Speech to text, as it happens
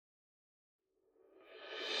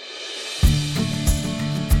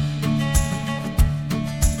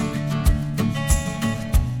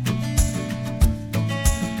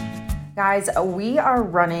Guys, we are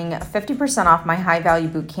running 50% off my high value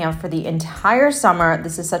bootcamp for the entire summer.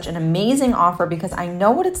 This is such an amazing offer because I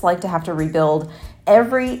know what it's like to have to rebuild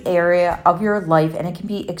every area of your life, and it can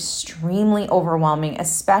be extremely overwhelming,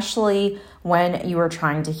 especially when you are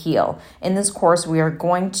trying to heal. In this course, we are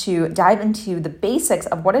going to dive into the basics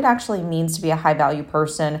of what it actually means to be a high value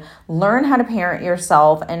person, learn how to parent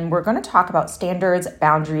yourself, and we're going to talk about standards,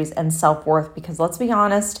 boundaries, and self-worth, because let's be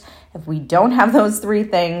honest, if we don't have those three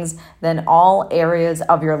things, then all areas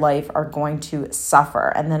of your life are going to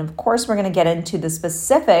suffer. And then, of course, we're going to get into the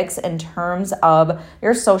specifics in terms of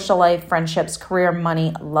your social life, friendships, career,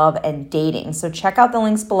 money, love, and dating. So check out the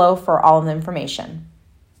links below for all of the information.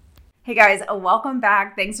 Hey guys, welcome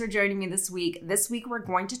back. Thanks for joining me this week. This week, we're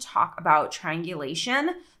going to talk about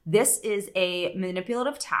triangulation. This is a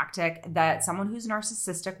manipulative tactic that someone who's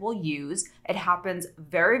narcissistic will use. It happens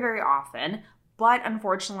very, very often. But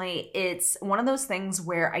unfortunately, it's one of those things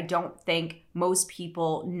where I don't think most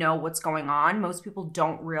people know what's going on. Most people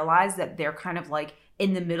don't realize that they're kind of like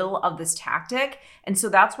in the middle of this tactic. And so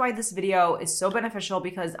that's why this video is so beneficial,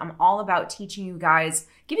 because I'm all about teaching you guys,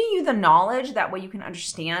 giving you the knowledge, that way you can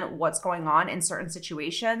understand what's going on in certain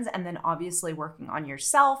situations, and then obviously working on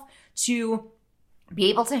yourself to be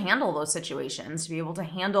able to handle those situations, to be able to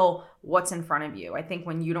handle what's in front of you. I think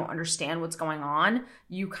when you don't understand what's going on,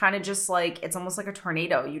 you kind of just like, it's almost like a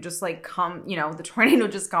tornado. You just like come, the tornado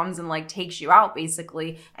just comes and like takes you out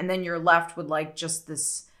basically. And then you're left with like just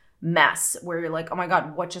this mess where you're like, oh my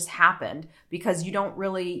God, what just happened? Because you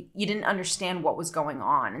didn't understand what was going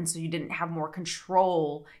on. And so you didn't have more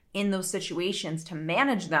control in those situations to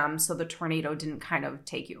manage them, so the tornado didn't kind of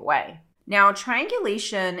take you away. Now,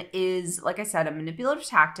 triangulation is, like I said, a manipulative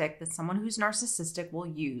tactic that someone who's narcissistic will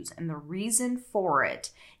use. And the reason for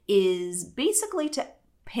it is basically to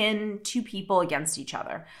pin two people against each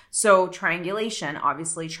other. So triangulation,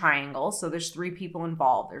 obviously triangle. So there's three people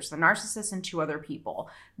involved. There's the narcissist and two other people.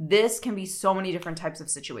 This can be so many different types of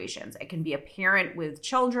situations. It can be a parent with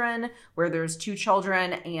children where there's two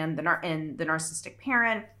children and the narcissistic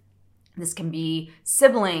parent. This can be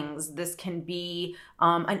siblings. This can be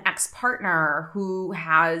an ex-partner who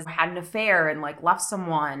has had an affair and like left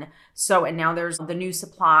someone. And now there's the new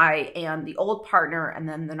supply and the old partner and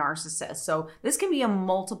then the narcissist. So this can be a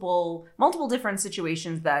multiple different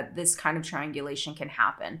situations that this kind of triangulation can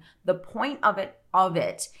happen. The point of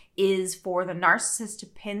it is for the narcissist to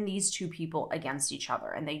pin these two people against each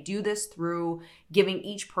other. And they do this through giving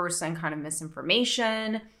each person kind of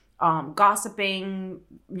misinformation, gossiping,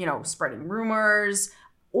 spreading rumors,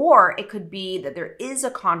 or it could be that there is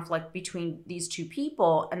a conflict between these two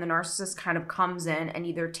people and the narcissist kind of comes in and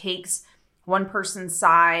either takes one person's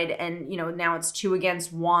side and, now it's two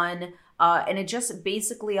against one. And it just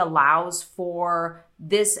basically allows for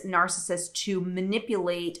this narcissist to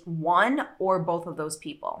manipulate one or both of those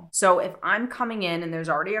people. So if I'm coming in and there's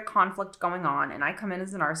already a conflict going on and I come in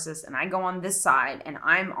as the narcissist and I go on this side and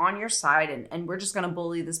I'm on your side and we're just going to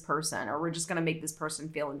bully this person, or we're just going to make this person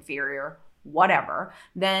feel inferior, whatever,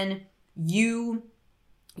 then you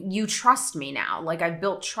trust me now. Like, I've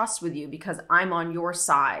built trust with you because I'm on your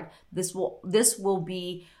side. This will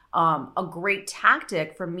be a great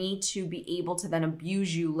tactic for me to be able to then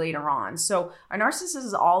abuse you later on. So a narcissist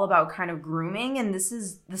is all about kind of grooming, and this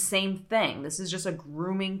is the same thing. This is just a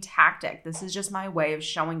grooming tactic. This is just my way of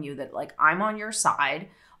showing you that like I'm on your side,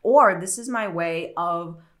 or this is my way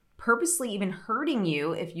of purposely even hurting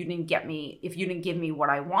you if you didn't give me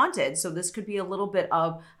what I wanted. So this could be a little bit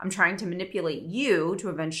of, I'm trying to manipulate you to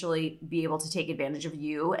eventually be able to take advantage of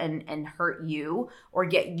you and hurt you, or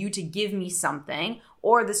get you to give me something.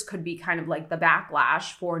 Or this could be kind of like the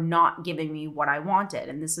backlash for not giving me what I wanted.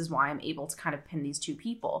 And this is why I'm able to kind of pin these two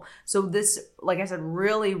people. So this, like I said,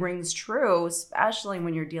 really rings true, especially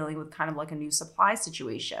when you're dealing with kind of like a new supply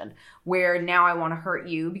situation where now I want to hurt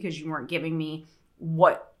you because you weren't giving me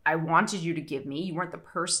what I wanted you to give me. You weren't the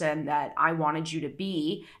person that I wanted you to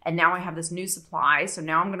be. And now I have this new supply. So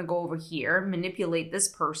now I'm going to go over here, manipulate this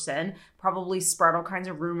person, probably spread all kinds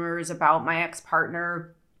of rumors about my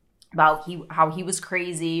ex-partner, about how he was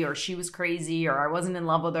crazy or she was crazy or I wasn't in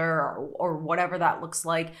love with her or whatever that looks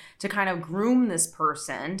like, to kind of groom this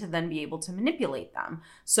person to then be able to manipulate them.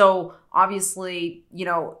 So obviously,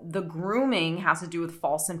 the grooming has to do with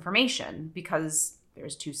false information, because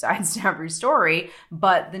there's two sides to every story,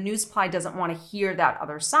 but the new supply doesn't want to hear that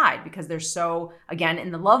other side because they're so, again,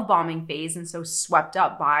 in the love bombing phase and so swept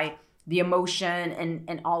up by the emotion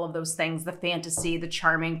and all of those things, the fantasy, the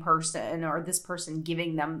charming person, or this person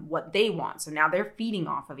giving them what they want. So now they're feeding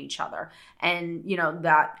off of each other. And,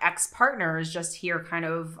 that ex-partner is just here kind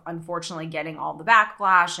of unfortunately getting all the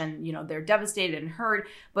backlash and, they're devastated and hurt.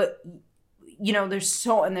 But there's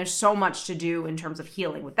so much to do in terms of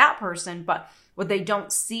healing with that person, but what they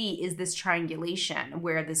don't see is this triangulation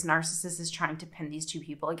where this narcissist is trying to pin these two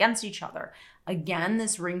people against each other. Again,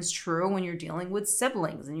 this rings true when you're dealing with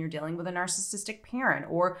siblings and you're dealing with a narcissistic parent,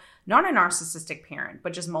 or not a narcissistic parent,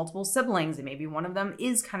 but just multiple siblings, and maybe one of them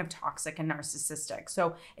is kind of toxic and narcissistic.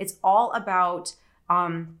 So it's all about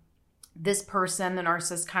this person, the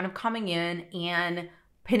narcissist, kind of coming in and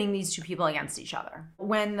pitting these two people against each other.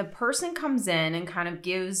 When the person comes in and kind of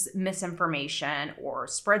gives misinformation or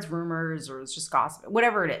spreads rumors or is just gossip,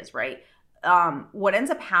 whatever it is, right? What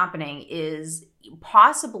ends up happening is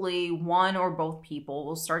possibly one or both people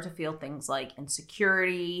will start to feel things like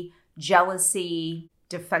insecurity, jealousy,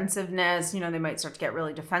 defensiveness. They might start to get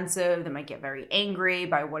really defensive. They might get very angry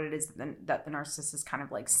by what it is that the narcissist is kind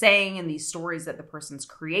of like saying and these stories that the person's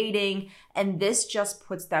creating. And this just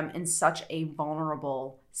puts them in such a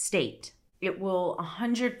vulnerable state. It will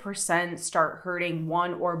 100% start hurting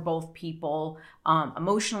one or both people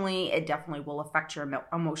emotionally. It definitely will affect your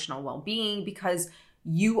emotional well-being because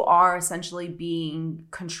you are essentially being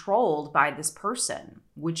controlled by this person,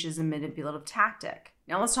 which is a manipulative tactic.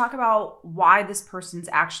 Now let's talk about why this person's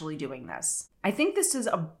actually doing this. I think this is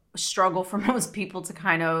a struggle for most people to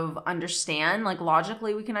kind of understand. Like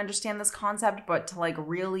logically we can understand this concept, but to like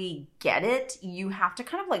really get it, you have to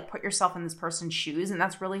kind of like put yourself in this person's shoes, and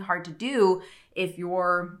that's really hard to do if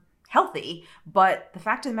you're healthy. But the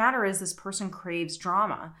fact of the matter is this person craves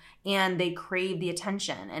drama and they crave the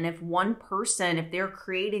attention. And if one person, if they're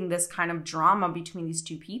creating this kind of drama between these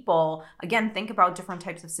two people, again, think about different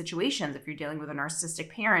types of situations. If you're dealing with a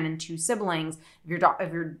narcissistic parent and two siblings, if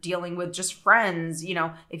you're dealing with just friends,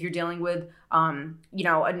 if you're dealing with a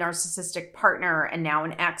narcissistic partner and now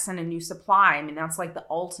an ex and a new supply. I mean, that's like the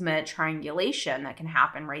ultimate triangulation that can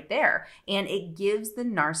happen right there. And it gives the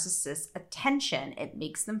narcissist attention. It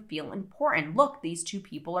makes them feel important. Look, these two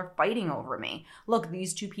people are fighting over me. Look,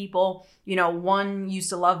 these two people, one used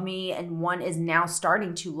to love me and one is now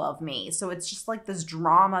starting to love me. So it's just like this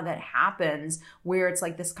drama that happens where it's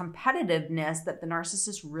like this competitiveness that the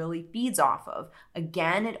narcissist really feeds off of.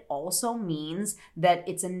 Again, it also means that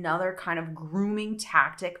it's another kind of grooming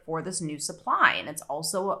tactic for this new supply. And it's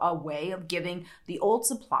also a way of giving the old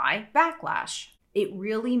supply backlash. It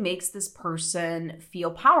really makes this person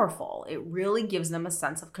feel powerful. It really gives them a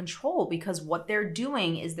sense of control because what they're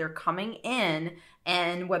doing is they're coming in,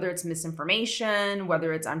 and whether it's misinformation,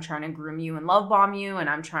 whether it's I'm trying to groom you and love bomb you and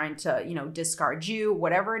I'm trying to, discard you,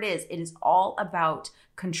 whatever it is all about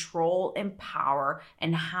control and power,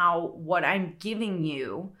 and how what I'm giving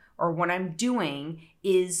you or what I'm doing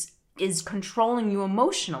is controlling you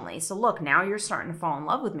emotionally. So look, now you're starting to fall in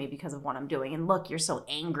love with me because of what I'm doing. And look, you're so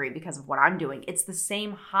angry because of what I'm doing. It's the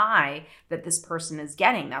same high that this person is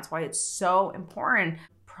getting. That's why it's so important.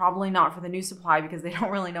 Probably not for the new supply because they don't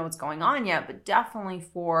really know what's going on yet, but definitely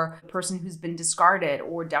for the person who's been discarded,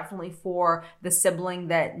 or definitely for the sibling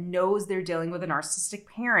that knows they're dealing with a narcissistic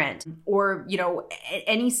parent, or,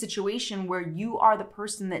 any situation where you are the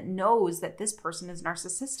person that knows that this person is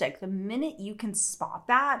narcissistic. The minute you can spot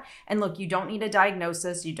that, and look, you don't need a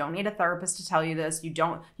diagnosis, you don't need a therapist to tell you this, you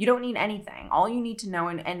don't need anything. All you need to know,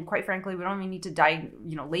 and quite frankly, we don't even need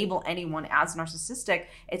to label anyone as narcissistic.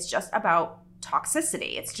 It's just about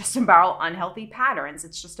toxicity. It's just about unhealthy patterns.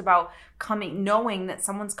 It's just about knowing that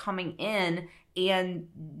someone's coming in and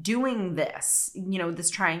doing this,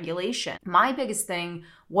 this triangulation. My biggest thing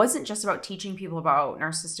wasn't just about teaching people about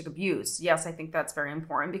narcissistic abuse. Yes, I think that's very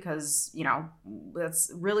important because,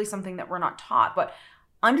 that's really something that we're not taught. But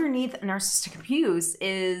underneath narcissistic abuse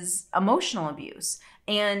is emotional abuse.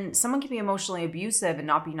 And someone can be emotionally abusive and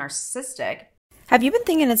not be narcissistic. Have you been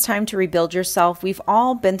thinking it's time to rebuild yourself? We've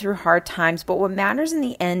all been through hard times, but what matters in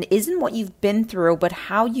the end isn't what you've been through, but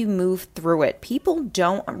how you move through it. People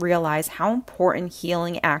don't realize how important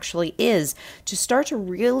healing actually is. To start to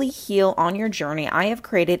really heal on your journey, I have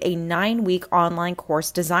created a 9-week online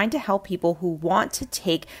course designed to help people who want to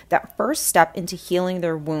take that first step into healing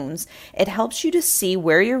their wounds. It helps you to see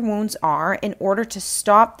where your wounds are in order to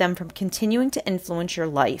stop them from continuing to influence your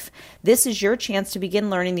life. This is your chance to begin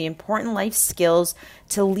learning the important life skills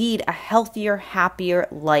to lead a healthier, happier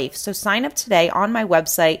life. So sign up today on my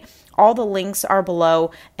website. All the links are below.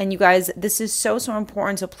 And you guys, this is so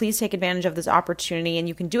important. So please take advantage of this opportunity, and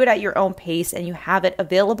you can do it at your own pace, and you have it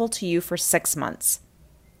available to you for 6 months.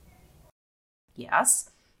 Yes,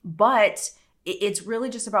 but it's really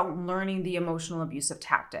just about learning the emotional abusive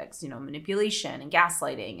tactics, manipulation and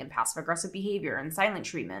gaslighting and passive aggressive behavior and silent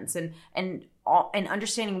treatments and and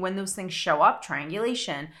understanding when those things show up,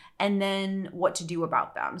 triangulation, and then what to do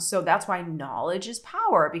about them. So that's why knowledge is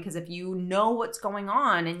power, because if you know what's going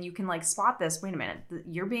on and you can like spot this, wait a minute,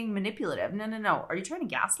 you're being manipulative. No. Are you trying to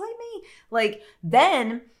gaslight me? Like,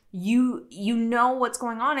 then you know what's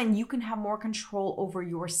going on and you can have more control over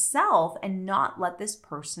yourself and not let this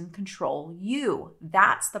person control you.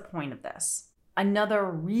 That's the point of this. Another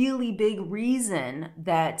really big reason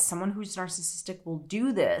that someone who's narcissistic will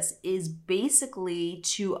do this is basically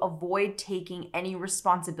to avoid taking any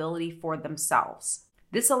responsibility for themselves.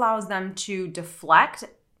 This allows them to deflect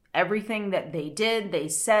everything that they did, they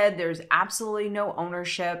said. There's absolutely no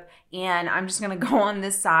ownership, and I'm just going to go on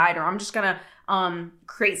this side, or I'm just going to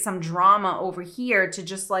create some drama over here to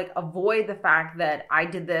just like avoid the fact that I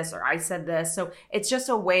did this or I said this. So it's just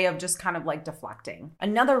a way of just kind of like deflecting.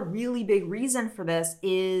 Another really big reason for this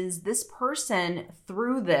is this person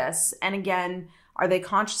through this, and again, are they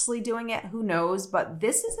consciously doing it? Who knows? But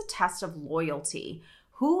this is a test of loyalty.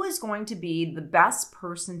 Who is going to be the best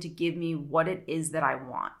person to give me what it is that I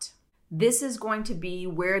want? This is going to be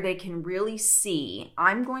where they can really see,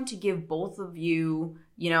 I'm going to give both of you,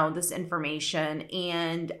 this information,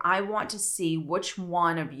 and I want to see which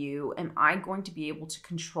one of you am I going to be able to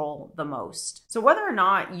control the most. So whether or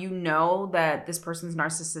not you know that this person's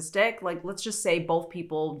narcissistic, like let's just say both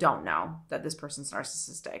people don't know that this person's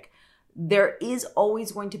narcissistic. There is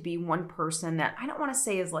always going to be one person that I don't want to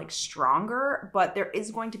say is like stronger, but there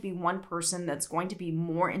is going to be one person that's going to be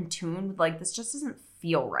more in tune with like, this just doesn't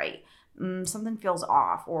feel right. Something feels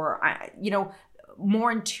off, or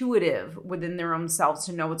more intuitive within their own selves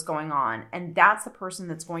to know what's going on. And that's the person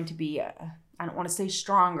that's going to be, I don't want to say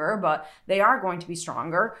stronger, but they are going to be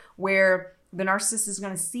stronger, where the narcissist is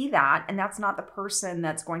going to see that, and that's not the person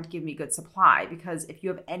that's going to give me good supply. Because if you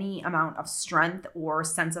have any amount of strength or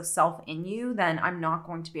sense of self in you, then I'm not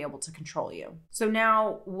going to be able to control you. So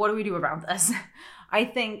now, what do we do about this? I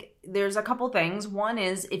think there's a couple things. One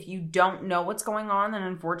is, if you don't know what's going on, then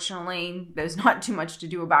unfortunately, there's not too much to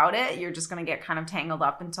do about it. You're just going to get kind of tangled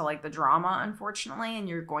up into like the drama, unfortunately, and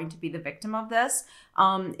you're going to be the victim of this.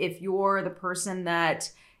 If you're the person that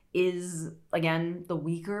is, again, the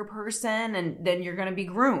weaker person, and then you're going to be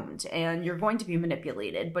groomed and you're going to be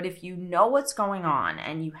manipulated. But if you know what's going on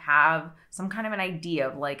and you have some kind of an idea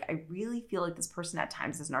of like, I really feel like this person at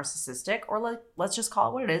times is narcissistic, or like, let's just call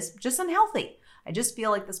it what it is, just unhealthy. I just feel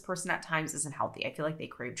like this person at times isn't healthy. I feel like they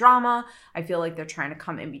crave drama. I feel like they're trying to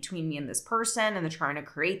come in between me and this person, and they're trying to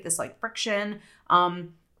create this like friction.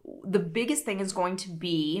 The biggest thing is going to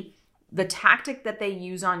be the tactic that they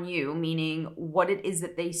use on you, meaning what it is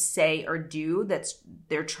that they say or do that's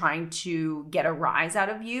they're trying to get a rise out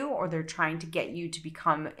of you, or they're trying to get you to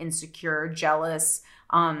become insecure, jealous,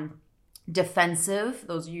 defensive.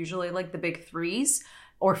 Those are usually like the big threes,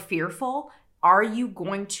 or fearful. Are you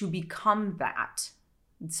going to become that?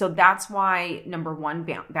 So that's why, number one,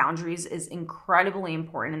 boundaries is incredibly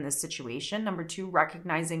important in this situation. Number two,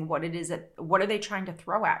 recognizing what it is what are they trying to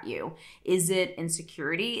throw at you? Is it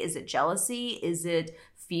insecurity? Is it jealousy? Is it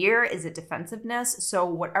fear? Is it defensiveness? So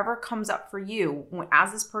whatever comes up for you,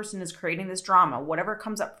 as this person is creating this drama, whatever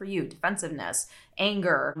comes up for you, defensiveness,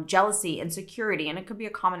 anger, jealousy, insecurity, and it could be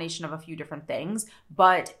a combination of a few different things,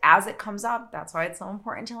 but as it comes up, that's why it's so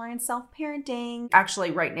important to learn self-parenting.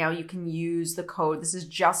 Actually, right now you can use the code. This is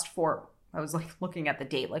just for, I was like looking at the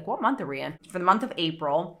date, like what month are we in? For the month of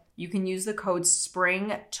April, you can use the code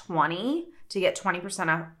SPRING20 to get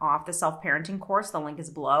 20% off the self-parenting course. The link is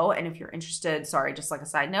below. And if you're interested, sorry, just like a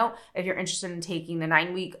side note, if you're interested in taking the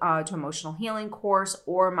 9-week to emotional healing course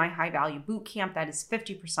or my high value boot camp, that is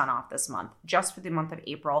 50% off this month, just for the month of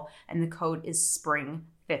April. And the code is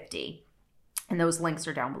SPRING50. And those links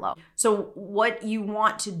are down below. So what you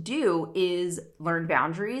want to do is learn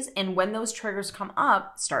boundaries. And when those triggers come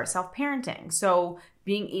up, start self-parenting. So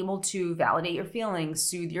being able to validate your feelings,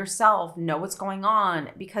 soothe yourself, know what's going on,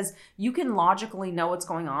 because you can logically know what's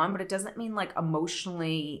going on, but it doesn't mean like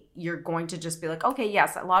emotionally you're going to just be like, okay,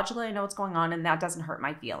 yes, logically I know what's going on and that doesn't hurt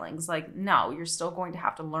my feelings. Like, no, you're still going to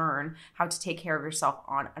have to learn how to take care of yourself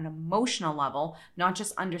on an emotional level, not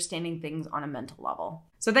just understanding things on a mental level.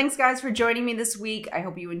 So thanks guys for joining me this week. I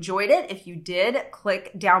hope you enjoyed it. If you did,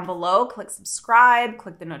 click down below, click subscribe,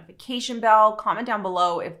 click the notification bell, comment down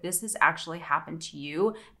below if this has actually happened to you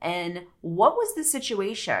and what was the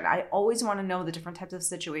situation. I always want to know the different types of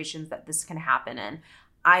situations that this can happen in.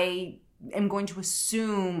 I am going to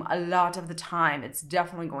assume a lot of the time it's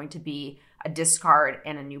definitely going to be a discard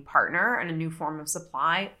and a new partner and a new form of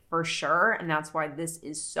supply for sure. And that's why this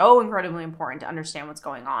is so incredibly important to understand what's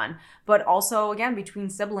going on. But also, again, between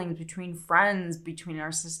siblings, between friends, between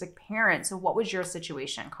narcissistic parents. So what was your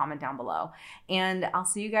situation? Comment down below. And I'll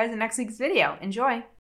see you guys in next week's video. Enjoy.